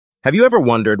Have you ever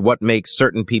wondered what makes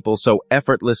certain people so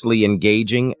effortlessly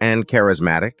engaging and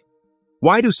charismatic?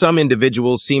 Why do some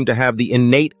individuals seem to have the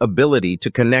innate ability to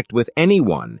connect with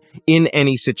anyone in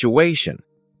any situation?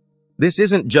 This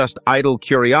isn't just idle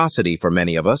curiosity for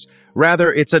many of us.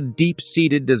 Rather, it's a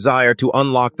deep-seated desire to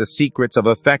unlock the secrets of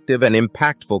effective and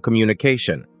impactful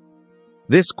communication.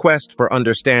 This quest for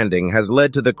understanding has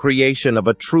led to the creation of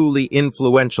a truly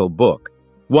influential book,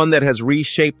 one that has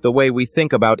reshaped the way we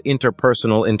think about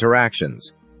interpersonal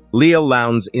interactions. Leil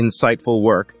Lowndes' insightful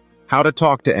work, How to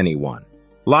Talk to Anyone.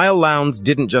 Leil Lowndes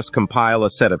didn't just compile a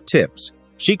set of tips.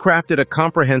 She crafted a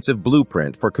comprehensive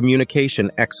blueprint for communication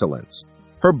excellence.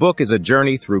 Her book is a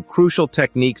journey through crucial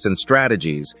techniques and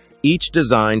strategies, each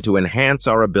designed to enhance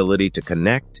our ability to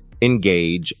connect,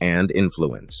 engage, and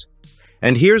influence.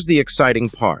 And here's the exciting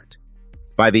part.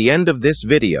 By the end of this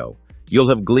video, you'll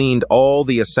have gleaned all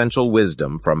the essential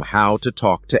wisdom from how to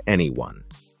talk to anyone.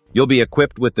 You'll be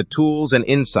equipped with the tools and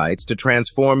insights to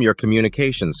transform your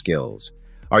communication skills.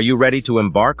 Are you ready to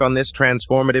embark on this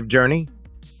transformative journey?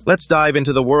 Let's dive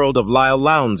into the world of Leil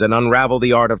Lowndes and unravel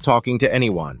the art of talking to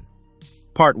anyone.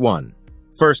 Part 1.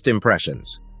 First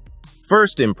Impressions.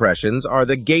 First impressions are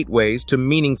the gateways to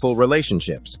meaningful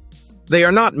relationships. They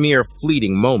are not mere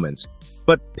fleeting moments,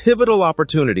 but pivotal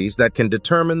opportunities that can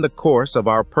determine the course of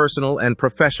our personal and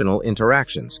professional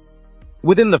interactions.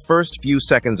 Within the first few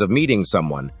seconds of meeting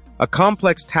someone, a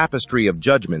complex tapestry of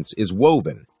judgments is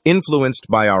woven, influenced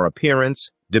by our appearance,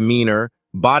 demeanor,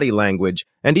 body language,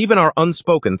 and even our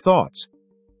unspoken thoughts.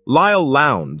 Leil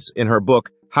Lowndes, in her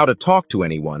book, How to Talk to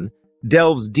Anyone,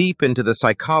 delves deep into the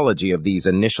psychology of these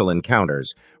initial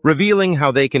encounters, revealing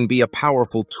how they can be a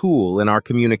powerful tool in our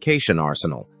communication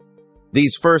arsenal.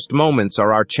 These first moments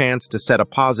are our chance to set a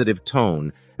positive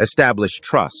tone, establish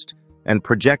trust, and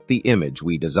project the image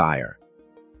we desire.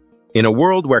 In a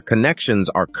world where connections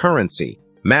are currency,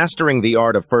 mastering the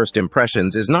art of first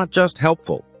impressions is not just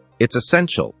helpful, it's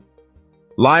essential.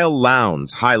 Leil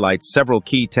Lowndes highlights several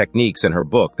key techniques in her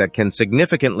book that can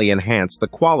significantly enhance the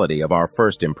quality of our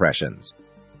first impressions.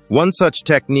 One such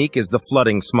technique is the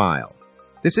flooding smile.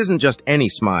 This isn't just any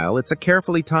smile, it's a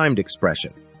carefully timed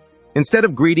expression. Instead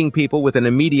of greeting people with an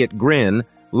immediate grin,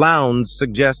 Lowndes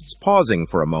suggests pausing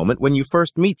for a moment when you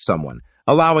first meet someone,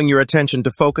 allowing your attention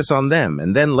to focus on them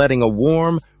and then letting a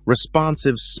warm,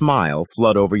 responsive smile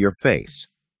flood over your face.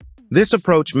 This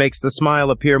approach makes the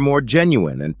smile appear more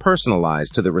genuine and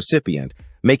personalized to the recipient,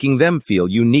 making them feel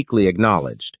uniquely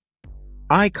acknowledged.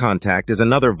 Eye contact is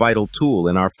another vital tool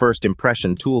in our first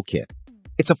impression toolkit.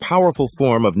 It's a powerful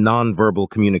form of nonverbal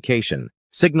communication,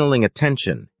 signaling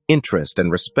attention, interest,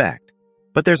 and respect.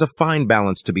 But there's a fine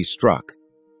balance to be struck.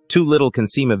 Too little can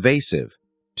seem evasive.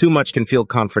 Too much can feel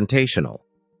confrontational.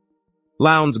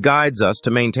 Lowndes guides us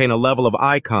to maintain a level of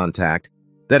eye contact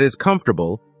that is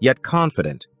comfortable yet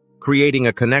confident, creating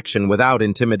a connection without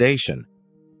intimidation.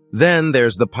 Then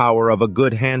there's the power of a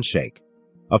good handshake.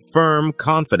 A firm,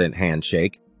 confident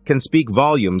handshake can speak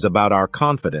volumes about our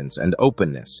confidence and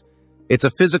openness. It's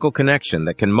a physical connection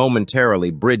that can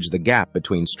momentarily bridge the gap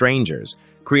between strangers,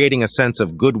 creating a sense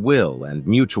of goodwill and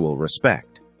mutual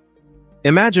respect.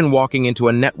 Imagine walking into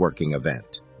a networking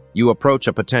event. You approach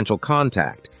a potential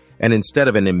contact, and instead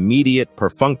of an immediate,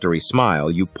 perfunctory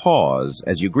smile, you pause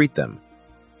as you greet them.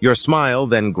 Your smile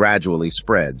then gradually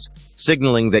spreads,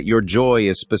 signaling that your joy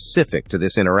is specific to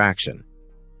this interaction.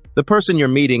 The person you're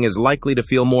meeting is likely to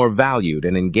feel more valued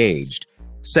and engaged,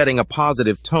 setting a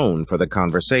positive tone for the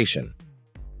conversation.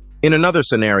 In another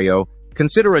scenario,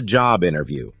 consider a job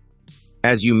interview.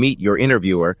 As you meet your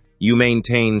interviewer, you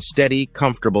maintain steady,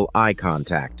 comfortable eye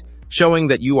contact, showing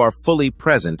that you are fully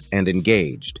present and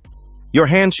engaged. Your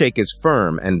handshake is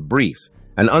firm and brief,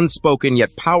 an unspoken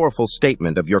yet powerful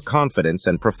statement of your confidence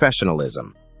and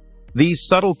professionalism. These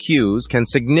subtle cues can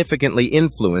significantly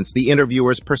influence the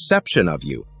interviewer's perception of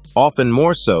you, often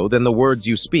more so than the words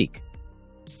you speak.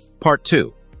 Part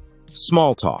 2.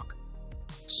 Small talk.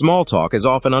 Small talk is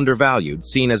often undervalued,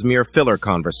 seen as mere filler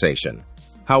conversation.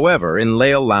 However, in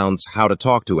Leil Lowndes' How to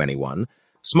Talk to Anyone,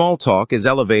 small talk is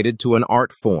elevated to an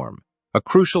art form, a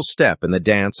crucial step in the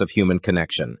dance of human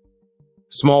connection.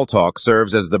 Small talk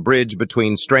serves as the bridge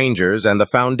between strangers and the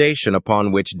foundation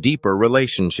upon which deeper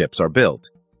relationships are built.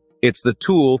 It's the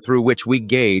tool through which we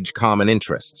gauge common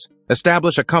interests,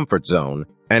 establish a comfort zone,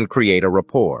 and create a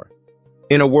rapport.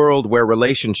 In a world where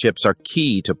relationships are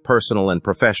key to personal and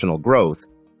professional growth,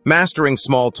 mastering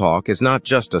small talk is not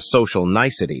just a social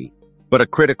nicety, but a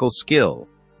critical skill.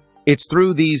 It's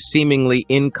through these seemingly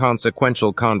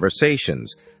inconsequential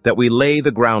conversations that we lay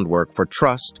the groundwork for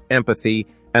trust, empathy,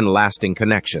 and lasting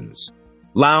connections.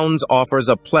 Lowndes offers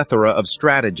a plethora of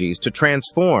strategies to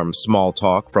transform small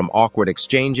talk from awkward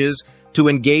exchanges to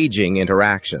engaging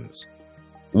interactions.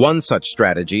 One such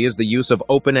strategy is the use of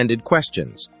open-ended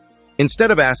questions.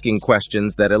 Instead of asking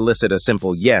questions that elicit a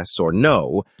simple yes or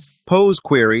no, pose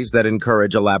queries that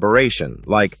encourage elaboration,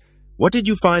 like, "What did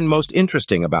you find most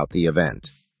interesting about the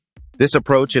event?" This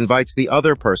approach invites the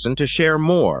other person to share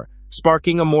more,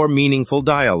 sparking a more meaningful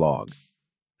dialogue.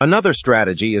 Another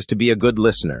strategy is to be a good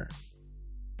listener.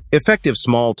 Effective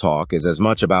small talk is as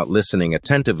much about listening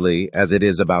attentively as it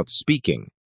is about speaking.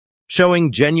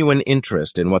 Showing genuine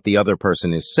interest in what the other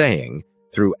person is saying,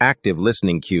 through active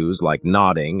listening cues like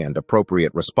nodding and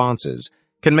appropriate responses,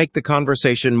 can make the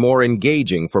conversation more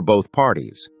engaging for both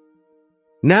parties.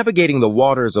 Navigating the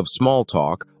waters of small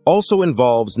talk also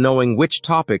involves knowing which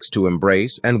topics to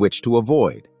embrace and which to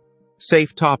avoid.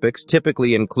 Safe topics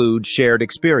typically include shared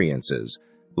experiences,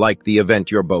 like the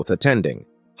event you're both attending,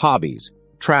 hobbies,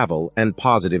 travel, and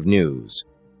positive news.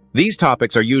 These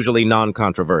topics are usually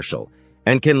non-controversial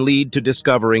and can lead to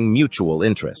discovering mutual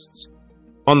interests.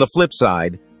 On the flip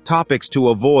side, topics to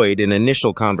avoid in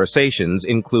initial conversations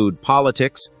include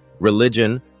politics,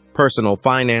 religion, personal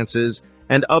finances,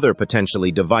 and other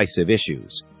potentially divisive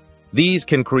issues. These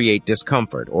can create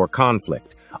discomfort or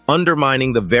conflict,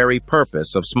 undermining the very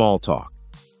purpose of small talk.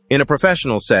 In a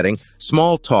professional setting,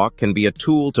 small talk can be a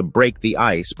tool to break the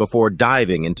ice before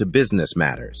diving into business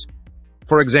matters.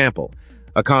 For example,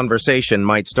 a conversation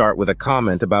might start with a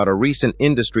comment about a recent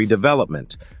industry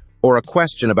development or a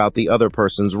question about the other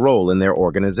person's role in their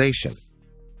organization.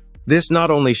 This not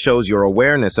only shows your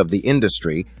awareness of the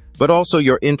industry, but also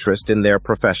your interest in their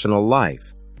professional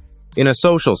life. In a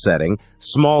social setting,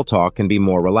 small talk can be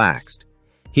more relaxed.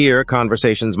 Here,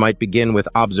 conversations might begin with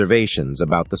observations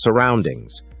about the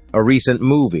surroundings, a recent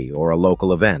movie, or a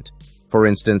local event. For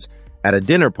instance, at a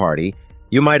dinner party,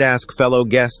 you might ask fellow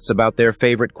guests about their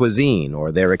favorite cuisine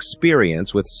or their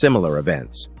experience with similar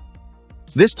events.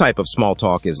 This type of small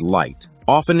talk is light,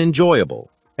 often enjoyable,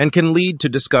 and can lead to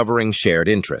discovering shared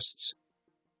interests.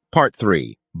 Part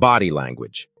 3. Body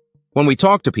language. When we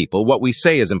talk to people, what we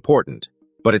say is important,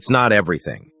 but it's not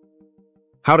everything.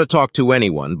 How to Talk to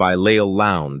Anyone by Leil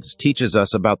Lowndes teaches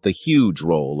us about the huge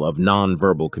role of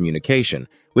nonverbal communication,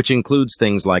 which includes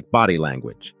things like body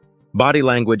language. Body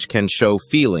language can show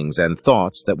feelings and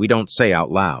thoughts that we don't say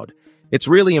out loud. It's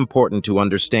really important to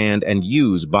understand and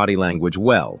use body language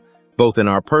well, both in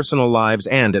our personal lives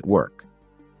and at work.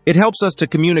 It helps us to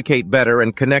communicate better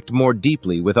and connect more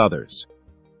deeply with others.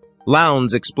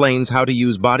 Lowndes explains how to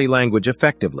use body language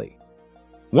effectively.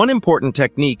 One important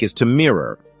technique is to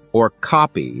mirror or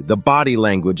copy the body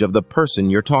language of the person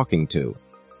you're talking to.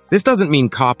 This doesn't mean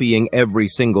copying every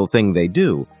single thing they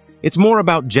do. It's more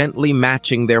about gently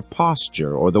matching their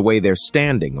posture or the way they're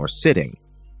standing or sitting.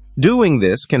 Doing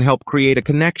this can help create a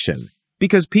connection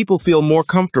because people feel more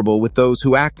comfortable with those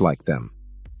who act like them.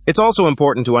 It's also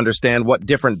important to understand what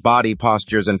different body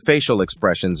postures and facial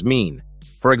expressions mean.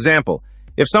 For example,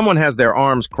 if someone has their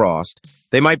arms crossed,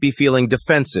 they might be feeling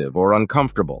defensive or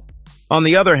uncomfortable. On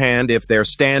the other hand, if they're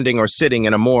standing or sitting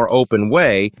in a more open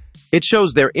way, it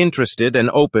shows they're interested and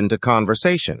open to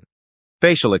conversation.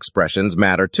 Facial expressions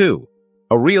matter too.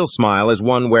 A real smile is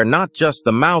one where not just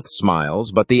the mouth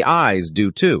smiles, but the eyes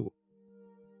do too.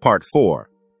 Part 4.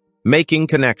 Making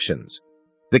connections.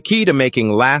 The key to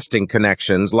making lasting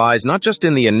connections lies not just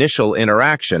in the initial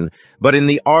interaction, but in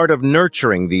the art of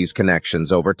nurturing these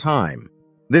connections over time.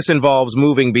 This involves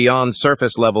moving beyond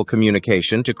surface-level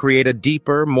communication to create a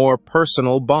deeper, more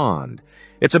personal bond.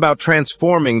 It's about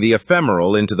transforming the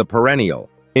ephemeral into the perennial,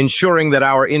 ensuring that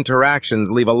our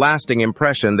interactions leave a lasting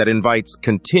impression that invites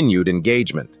continued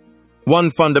engagement. One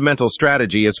fundamental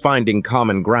strategy is finding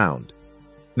common ground.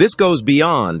 This goes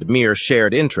beyond mere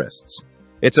shared interests.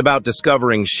 It's about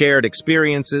discovering shared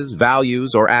experiences,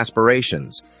 values, or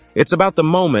aspirations. It's about the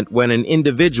moment when an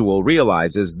individual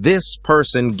realizes, "This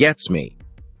person gets me."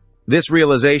 This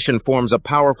realization forms a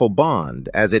powerful bond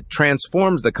as it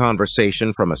transforms the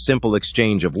conversation from a simple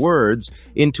exchange of words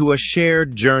into a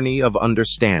shared journey of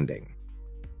understanding.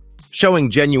 Showing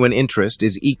genuine interest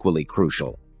is equally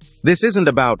crucial. This isn't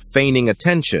about feigning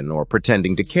attention or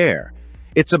pretending to care.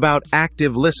 It's about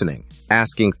active listening,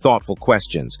 asking thoughtful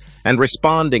questions, and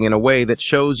responding in a way that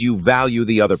shows you value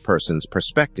the other person's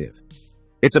perspective.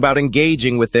 It's about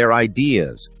engaging with their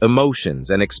ideas, emotions,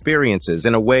 and experiences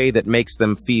in a way that makes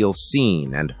them feel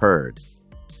seen and heard.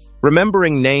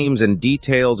 Remembering names and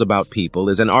details about people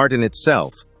is an art in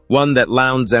itself, one that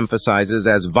Lowndes emphasizes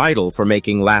as vital for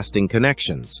making lasting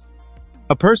connections.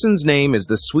 A person's name is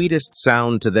the sweetest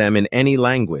sound to them in any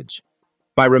language.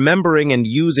 By remembering and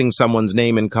using someone's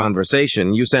name in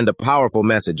conversation, you send a powerful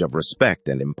message of respect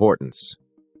and importance.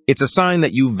 It's a sign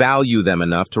that you value them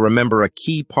enough to remember a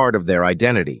key part of their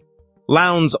identity.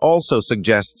 Lowndes also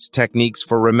suggests techniques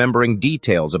for remembering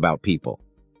details about people.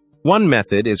 One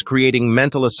method is creating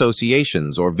mental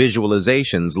associations or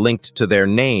visualizations linked to their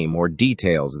name or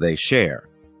details they share.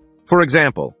 For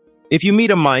example, if you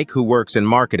meet a Mike who works in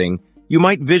marketing, you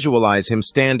might visualize him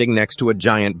standing next to a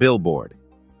giant billboard.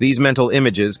 These mental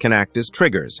images can act as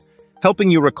triggers,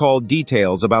 helping you recall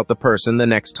details about the person the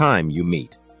next time you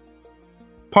meet.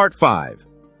 Part 5.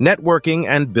 Networking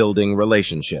and building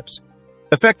relationships.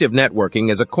 Effective networking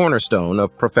is a cornerstone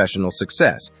of professional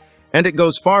success, and it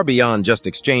goes far beyond just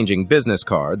exchanging business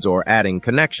cards or adding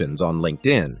connections on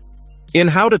LinkedIn. In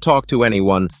How to Talk to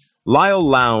Anyone, Leil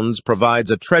Lowndes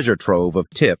provides a treasure trove of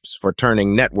tips for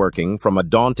turning networking from a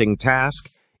daunting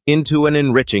task into an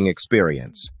enriching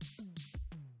experience.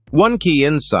 One key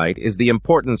insight is the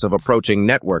importance of approaching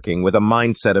networking with a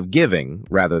mindset of giving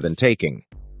rather than taking.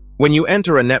 When you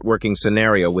enter a networking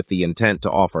scenario with the intent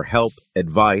to offer help,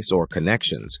 advice, or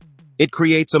connections, it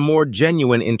creates a more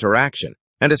genuine interaction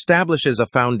and establishes a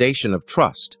foundation of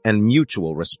trust and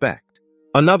mutual respect.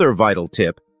 Another vital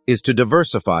tip is to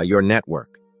diversify your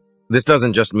network. This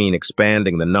doesn't just mean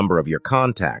expanding the number of your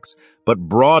contacts, but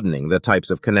broadening the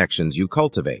types of connections you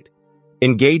cultivate.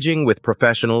 Engaging with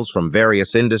professionals from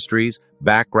various industries,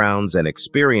 backgrounds, and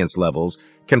experience levels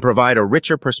can provide a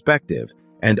richer perspective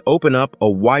and open up a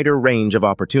wider range of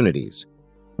opportunities.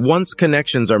 Once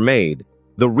connections are made,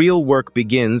 the real work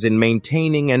begins in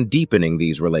maintaining and deepening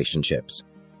these relationships.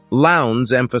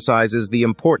 Lowndes emphasizes the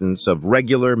importance of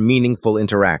regular, meaningful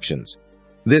interactions.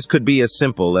 This could be as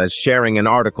simple as sharing an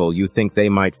article you think they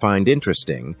might find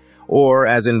interesting, or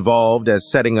as involved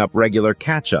as setting up regular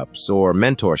catch-ups or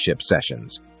mentorship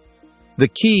sessions. The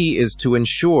key is to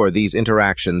ensure these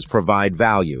interactions provide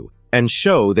value and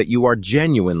show that you are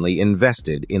genuinely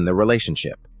invested in the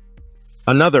relationship.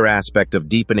 Another aspect of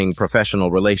deepening professional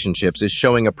relationships is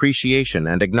showing appreciation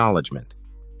and acknowledgement.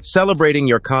 Celebrating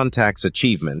your contact's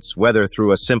achievements, whether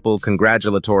through a simple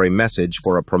congratulatory message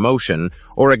for a promotion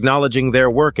or acknowledging their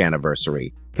work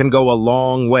anniversary, can go a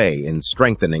long way in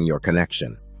strengthening your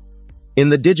connection. In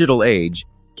the digital age,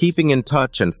 keeping in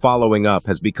touch and following up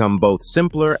has become both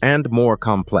simpler and more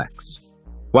complex.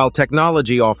 While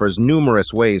technology offers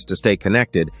numerous ways to stay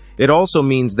connected, it also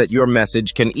means that your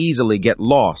message can easily get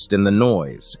lost in the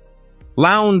noise.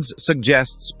 Lowndes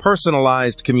suggests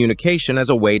personalized communication as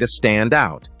a way to stand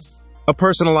out. A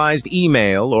personalized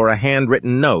email or a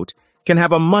handwritten note can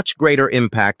have a much greater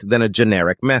impact than a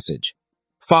generic message.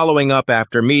 Following up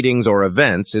after meetings or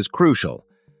events is crucial.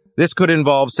 This could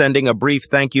involve sending a brief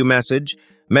thank you message,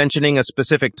 mentioning a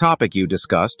specific topic you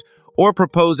discussed, or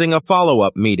proposing a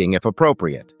follow-up meeting if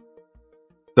appropriate.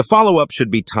 The follow-up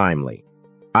should be timely,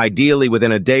 ideally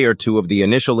within a day or two of the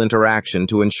initial interaction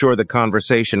to ensure the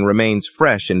conversation remains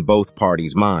fresh in both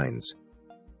parties' minds.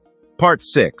 Part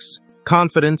 6.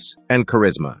 Confidence and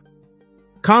charisma.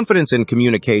 Confidence in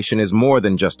communication is more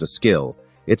than just a skill.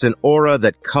 It's an aura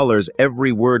that colors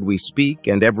every word we speak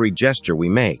and every gesture we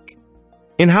make.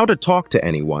 In How to Talk to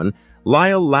Anyone,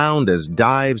 Leil Lowndes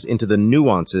dives into the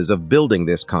nuances of building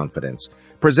this confidence,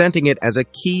 presenting it as a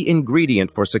key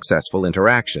ingredient for successful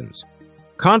interactions.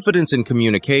 Confidence in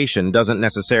communication doesn't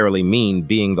necessarily mean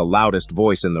being the loudest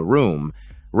voice in the room.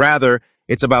 Rather,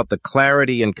 it's about the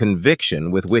clarity and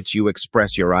conviction with which you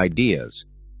express your ideas.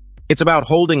 It's about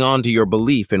holding on to your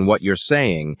belief in what you're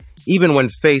saying, even when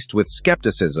faced with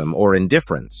skepticism or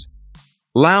indifference.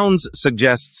 Lowndes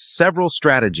suggests several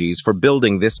strategies for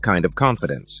building this kind of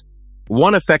confidence.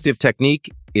 One effective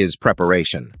technique is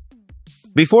preparation.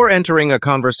 Before entering a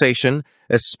conversation,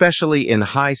 especially in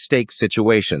high-stakes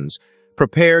situations,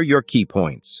 prepare your key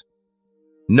points.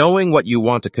 Knowing what you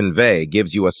want to convey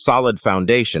gives you a solid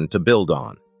foundation to build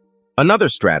on. Another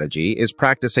strategy is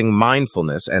practicing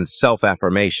mindfulness and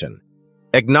self-affirmation.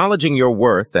 Acknowledging your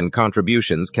worth and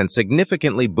contributions can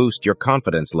significantly boost your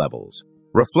confidence levels,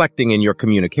 reflecting in your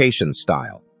communication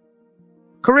style.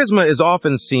 Charisma is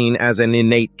often seen as an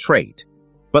innate trait,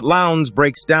 but Lowndes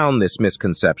breaks down this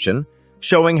misconception,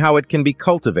 showing how it can be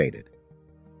cultivated.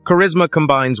 Charisma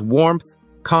combines warmth,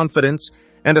 confidence,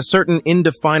 and a certain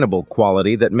indefinable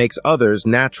quality that makes others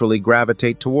naturally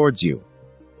gravitate towards you.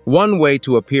 One way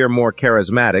to appear more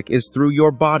charismatic is through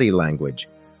your body language.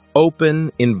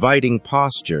 Open, inviting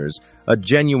postures, a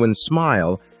genuine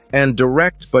smile, and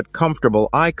direct but comfortable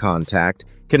eye contact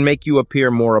can make you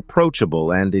appear more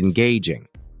approachable and engaging.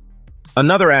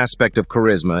 Another aspect of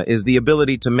charisma is the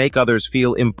ability to make others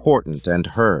feel important and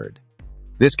heard.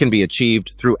 This can be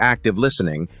achieved through active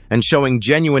listening and showing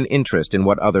genuine interest in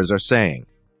what others are saying.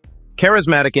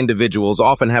 Charismatic individuals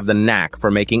often have the knack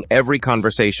for making every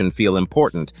conversation feel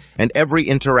important and every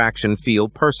interaction feel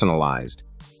personalized.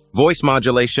 Voice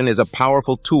modulation is a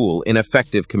powerful tool in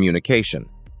effective communication.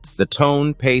 The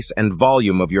tone, pace, and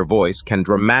volume of your voice can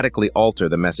dramatically alter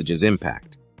the message's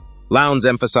impact. Lowndes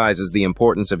emphasizes the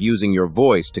importance of using your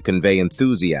voice to convey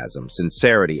enthusiasm,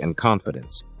 sincerity, and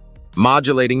confidence.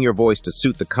 Modulating your voice to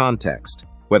suit the context,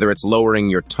 whether it's lowering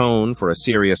your tone for a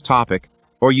serious topic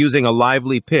or using a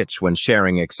lively pitch when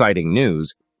sharing exciting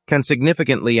news, can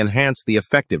significantly enhance the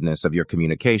effectiveness of your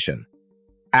communication.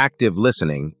 Active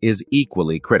listening is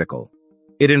equally critical.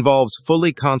 It involves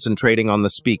fully concentrating on the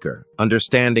speaker,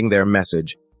 understanding their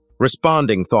message,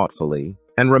 responding thoughtfully,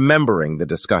 and remembering the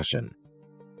discussion.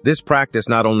 This practice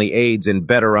not only aids in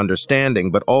better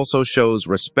understanding but also shows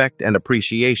respect and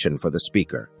appreciation for the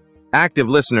speaker. Active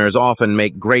listeners often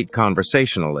make great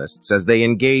conversationalists as they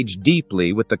engage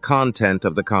deeply with the content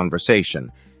of the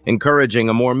conversation, encouraging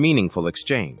a more meaningful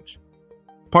exchange.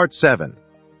 Part 7.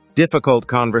 Difficult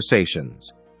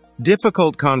conversations.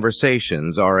 Difficult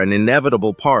conversations are an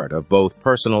inevitable part of both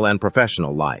personal and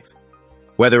professional life.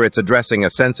 Whether it's addressing a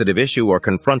sensitive issue or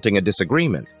confronting a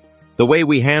disagreement, the way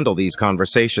we handle these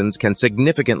conversations can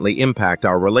significantly impact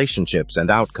our relationships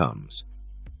and outcomes.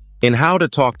 In How to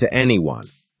Talk to Anyone,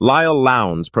 Leil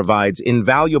Lowndes provides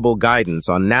invaluable guidance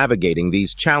on navigating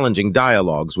these challenging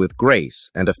dialogues with grace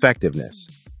and effectiveness.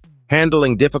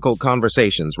 Handling difficult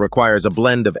conversations requires a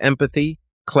blend of empathy,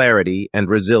 clarity, and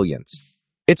resilience.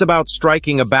 It's about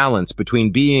striking a balance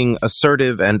between being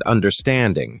assertive and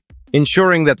understanding,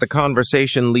 ensuring that the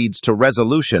conversation leads to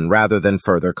resolution rather than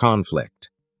further conflict.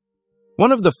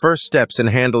 One of the first steps in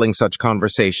handling such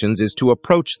conversations is to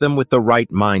approach them with the right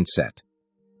mindset.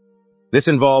 This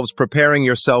involves preparing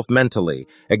yourself mentally,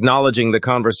 acknowledging the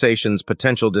conversation's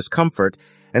potential discomfort,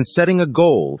 and setting a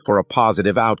goal for a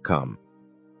positive outcome.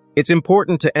 It's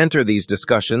important to enter these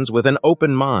discussions with an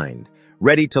open mind,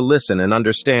 ready to listen and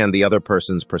understand the other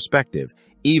person's perspective,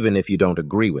 even if you don't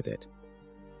agree with it.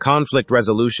 Conflict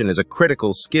resolution is a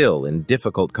critical skill in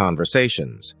difficult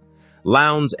conversations.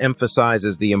 Lowndes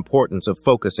emphasizes the importance of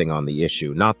focusing on the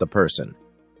issue, not the person.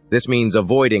 This means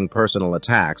avoiding personal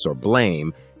attacks or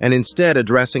blame and instead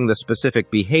addressing the specific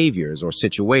behaviors or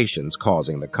situations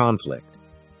causing the conflict.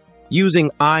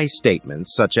 Using I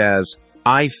statements such as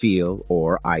I feel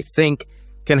or I think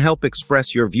can help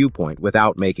express your viewpoint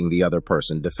without making the other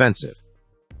person defensive.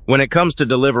 When it comes to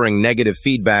delivering negative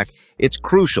feedback, it's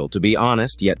crucial to be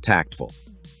honest yet tactful.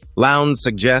 Lowndes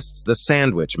suggests the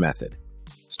sandwich method.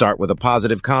 Start with a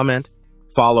positive comment,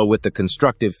 follow with the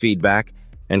constructive feedback,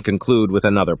 and conclude with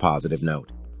another positive note.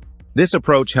 This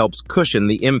approach helps cushion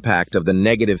the impact of the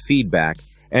negative feedback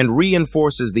and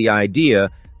reinforces the idea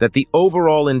that the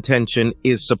overall intention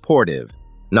is supportive,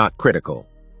 not critical.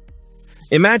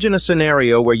 Imagine a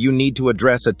scenario where you need to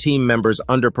address a team member's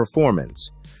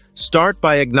underperformance. Start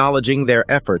by acknowledging their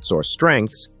efforts or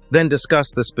strengths, then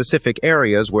discuss the specific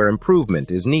areas where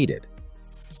improvement is needed.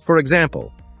 For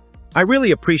example, I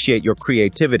really appreciate your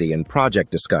creativity in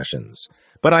project discussions,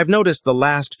 but I've noticed the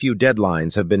last few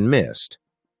deadlines have been missed.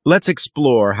 Let's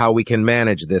explore how we can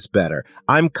manage this better.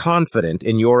 I'm confident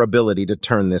in your ability to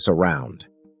turn this around.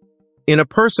 In a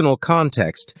personal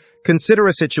context, consider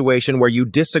a situation where you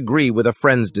disagree with a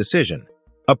friend's decision.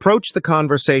 Approach the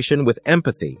conversation with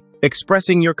empathy,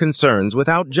 expressing your concerns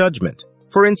without judgment.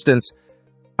 For instance,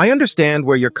 I understand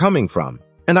where you're coming from,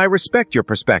 and I respect your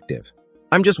perspective.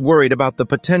 I'm just worried about the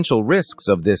potential risks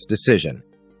of this decision.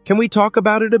 Can we talk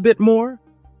about it a bit more?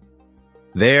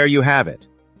 There you have it,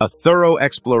 a thorough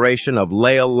exploration of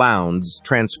Leil Lowndes'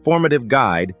 transformative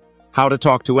guide, How to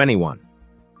Talk to Anyone.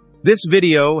 This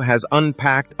video has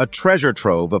unpacked a treasure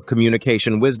trove of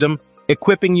communication wisdom,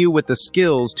 equipping you with the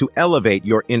skills to elevate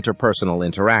your interpersonal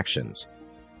interactions.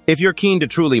 If you're keen to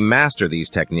truly master these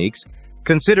techniques,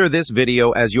 consider this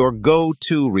video as your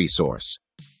go-to resource.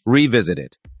 Revisit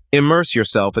it, immerse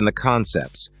yourself in the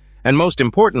concepts, and most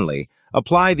importantly,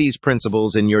 apply these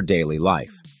principles in your daily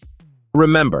life.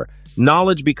 Remember,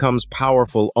 knowledge becomes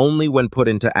powerful only when put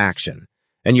into action,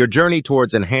 and your journey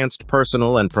towards enhanced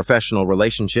personal and professional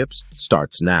relationships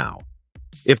starts now.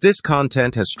 If this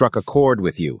content has struck a chord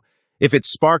with you, if it's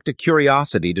sparked a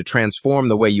curiosity to transform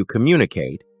the way you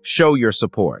communicate, show your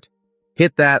support.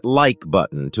 Hit that like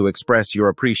button to express your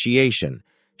appreciation,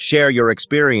 share your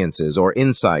experiences or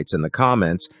insights in the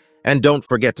comments, and don't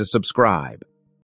forget to subscribe.